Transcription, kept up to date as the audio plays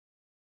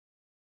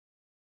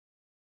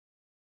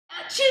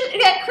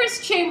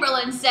Chris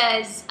Chamberlain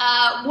says,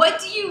 what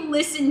do you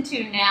listen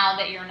to now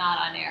that you're not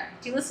on air?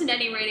 Do you listen to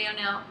any radio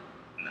now?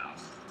 No.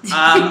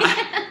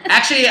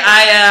 Actually,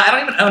 I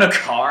don't even own a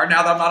car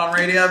now that I'm not on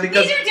radio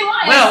because. Neither do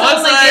I. Well,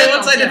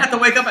 once I didn't have to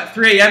wake up at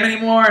 3 a.m.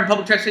 anymore and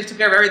public transportation took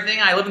care of everything.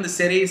 I live in the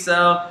city,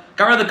 so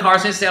got rid of the car.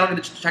 So I say I don't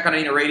need to check on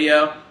any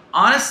radio.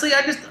 Honestly,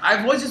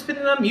 I've always just been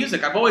into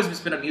music. I've always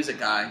just been a music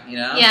guy, you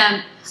know?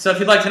 Yeah. So if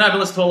you'd like to know, I've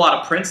been listening to a lot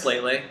of Prince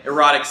lately.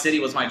 Erotic City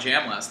was my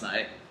jam last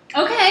night.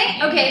 Okay.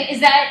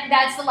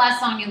 That's the last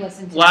song you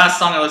listened to? Last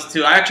song I listened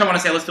to. I actually want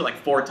to say I listened to it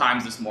like 4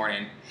 times this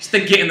morning. Just to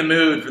get in the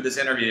mood for this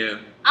interview.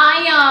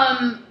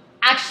 I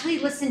actually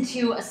listened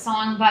to a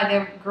song by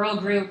the girl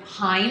group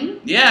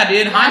Haim. Yeah,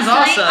 dude. Haim's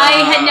awesome.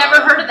 I had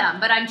never heard of them,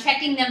 but I'm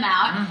checking them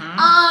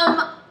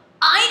out.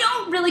 I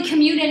don't really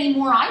commute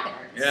anymore either.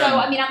 Yeah. So,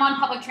 I mean, I'm on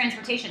public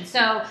transportation. So,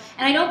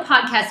 and I don't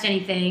podcast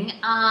anything.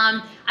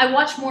 I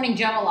watch Morning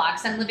Joe a lot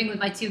because I'm living with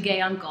my 2 gay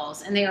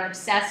uncles, and they are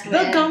obsessed with...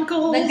 The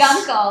Gunkles. The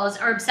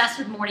Gunkles are obsessed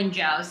with Morning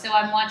Joe. So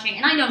I'm watching,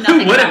 and I know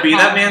nothing Who would it be?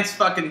 about That man's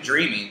fucking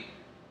dreamy.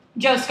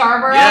 Joe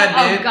Scarborough?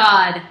 Yeah, dude. Oh,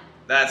 God.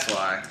 That's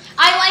why.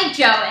 I like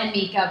Joe and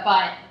Mika,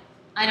 but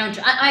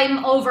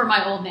I'm over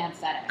my old man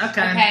fetish.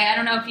 Okay. I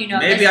don't know if you know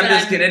Maybe this, I'm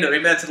just getting into it.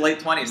 Maybe that's a late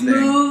 20s thing.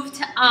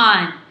 Moved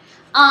on.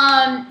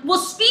 Well,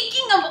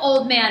 speaking of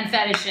old man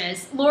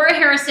fetishes, Laura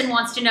Harrison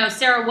wants to know,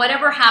 Sarah,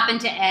 whatever happened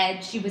to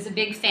Ed? She was a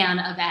big fan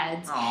of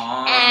Ed's.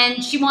 Aww.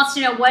 And she wants to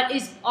know what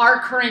is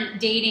our current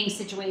dating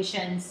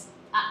situations.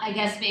 I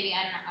guess maybe,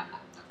 I don't know.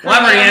 Well,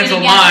 I've already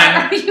answered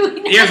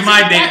mine. Here's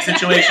my dating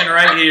situation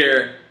right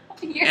here.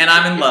 And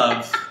I'm in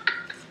love.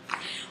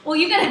 Well,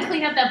 you got to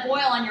clean up that boil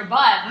on your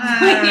butt.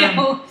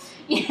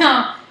 you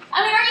know.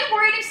 I mean, aren't you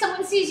worried if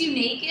someone sees you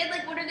naked?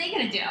 Like, what are they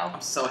going to do?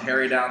 I'm so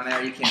hairy down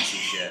there, you can't see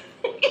shit.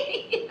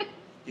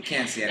 You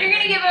can't see anything. You're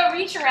going to give a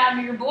reach around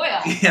to your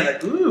boil. Yeah,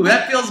 like, ooh,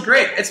 that feels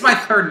great. It's my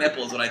 3rd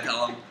nipple is what I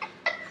tell them.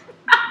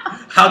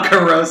 How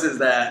gross is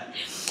that?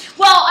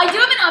 Well, I do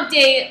have an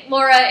update,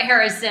 Laura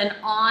Harrison,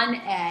 on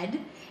Ed.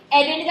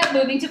 Ed ended up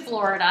moving to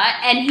Florida,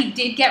 and he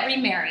did get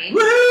remarried.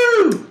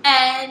 Woohoo!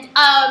 And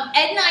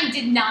Ed and I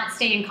did not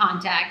stay in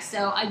contact,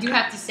 so I do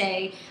have to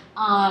say...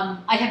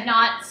 I have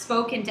not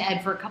spoken to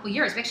Ed for a couple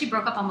years. We actually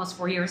broke up almost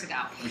 4 years ago.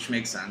 Which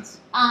makes sense.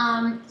 Yeah,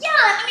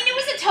 I mean, it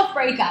was a tough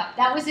breakup.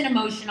 That was an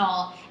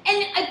emotional...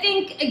 And I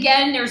think,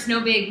 again, there's no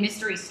big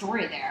mystery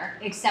story there,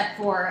 except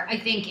for, I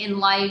think, in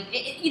life...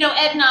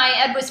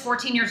 Ed was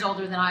 14 years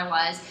older than I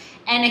was,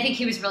 and I think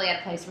he was really at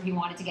a place where he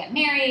wanted to get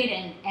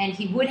married, and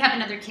he would have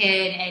another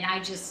kid, and I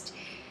just...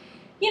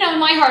 in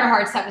my heart of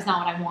hearts, that was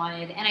not what I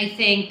wanted, and I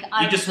think...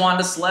 You just wanted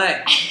to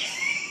slay.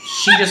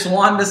 She just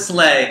wanted to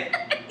slay.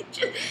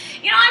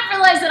 I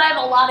realized that I have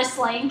a lot of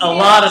slaying to do. A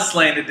lot of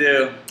slaying to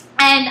do.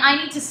 And I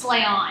need to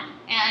slay on.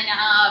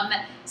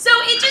 And so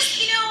it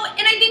just,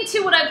 and I think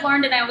too what I've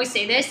learned, and I always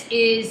say this,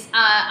 is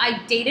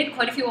I dated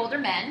quite a few older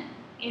men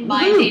in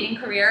my dating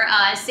career.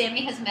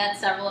 Samy has met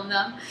several of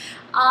them.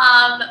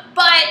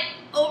 But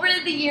over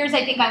the years,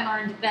 I think I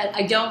learned that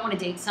I don't want to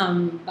date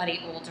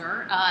somebody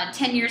older.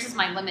 10 years is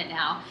my limit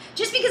now.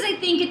 Just because I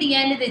think at the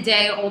end of the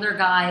day, older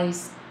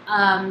guys...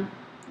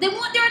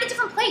 they're at a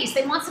different place.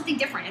 They want something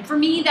different. And for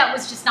me, that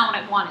was just not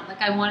what I wanted. Like,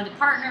 I wanted a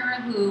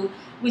partner who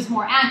was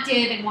more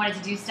active and wanted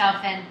to do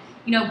stuff. And,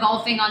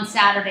 golfing on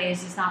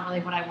Saturdays is not really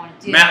what I want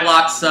to do.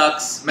 Matlock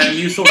sucks.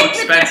 Metamucil's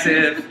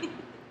expensive.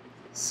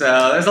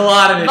 So, there's a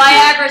lot of issues.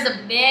 Viagra's a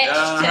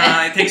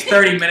bitch. It takes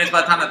 30 minutes. By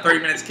the time that 30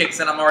 minutes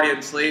kicks in, I'm already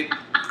asleep.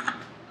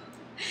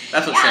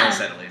 That's what Sarah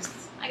said, at least.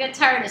 I got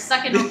tired of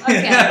sucking.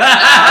 Okay.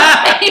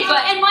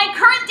 And my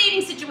current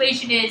dating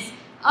situation is...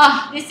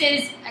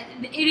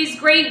 it is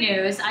great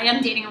news. I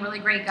am dating a really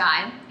great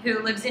guy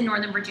who lives in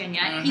Northern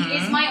Virginia. He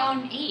is my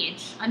own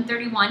age. I'm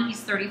 31, he's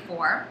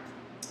 34.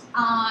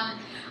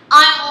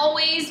 I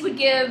always would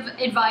give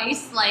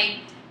advice like,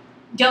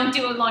 don't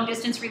do a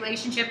long-distance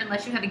relationship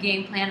unless you have a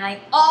game plan. And I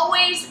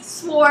always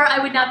swore I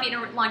would not be in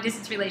a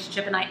long-distance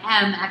relationship, and I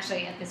am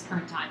actually at this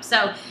current time.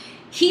 So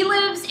he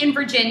lives in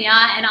Virginia,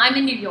 and I'm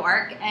in New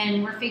York,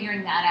 and we're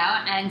figuring that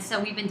out. And so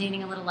we've been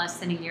dating a little less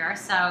than a year.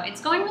 So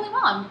it's going really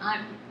well.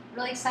 I'm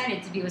really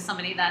excited to be with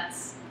somebody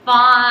that's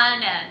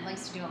fun and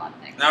likes to do a lot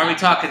of things. Now, are we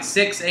talking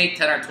 6, 8,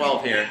 10, or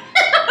 12 here?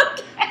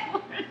 Okay,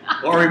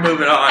 or are we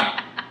moving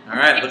on? All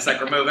right, looks like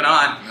we're moving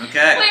on.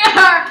 Okay. We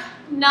are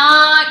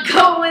not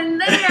going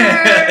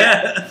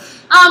there.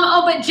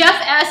 But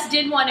Jeff S.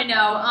 did want to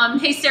know,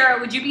 hey, Sarah,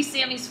 would you be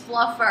Sammy's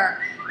fluffer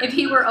if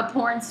he were a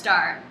porn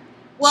star?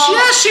 Well,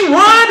 yeah, she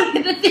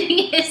would. The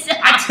thing is...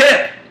 I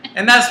tip.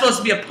 And that's supposed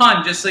to be a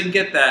pun, just so you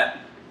get that.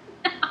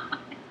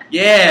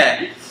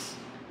 Yeah.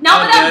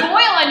 Not with that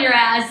boil on your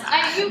ass.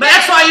 But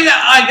that's why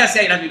I guess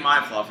you'd have to be my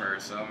fluffer,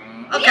 so...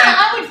 Okay. Yeah,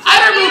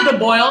 I'd remove the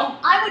boil.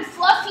 I would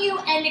fluff you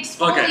and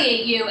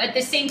exfoliate you at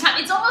the same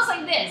time. It's almost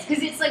like this,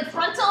 because it's like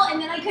frontal, and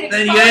then I could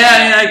exfoliate.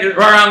 Yeah, I could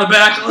run around the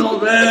back a little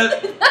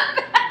bit.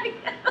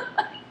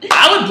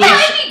 I would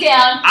bleach.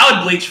 Down. I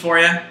would bleach for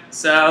you,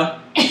 so...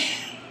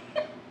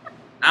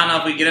 I don't know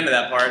if we get into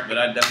that part, but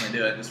I'd definitely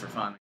do it just for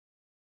fun.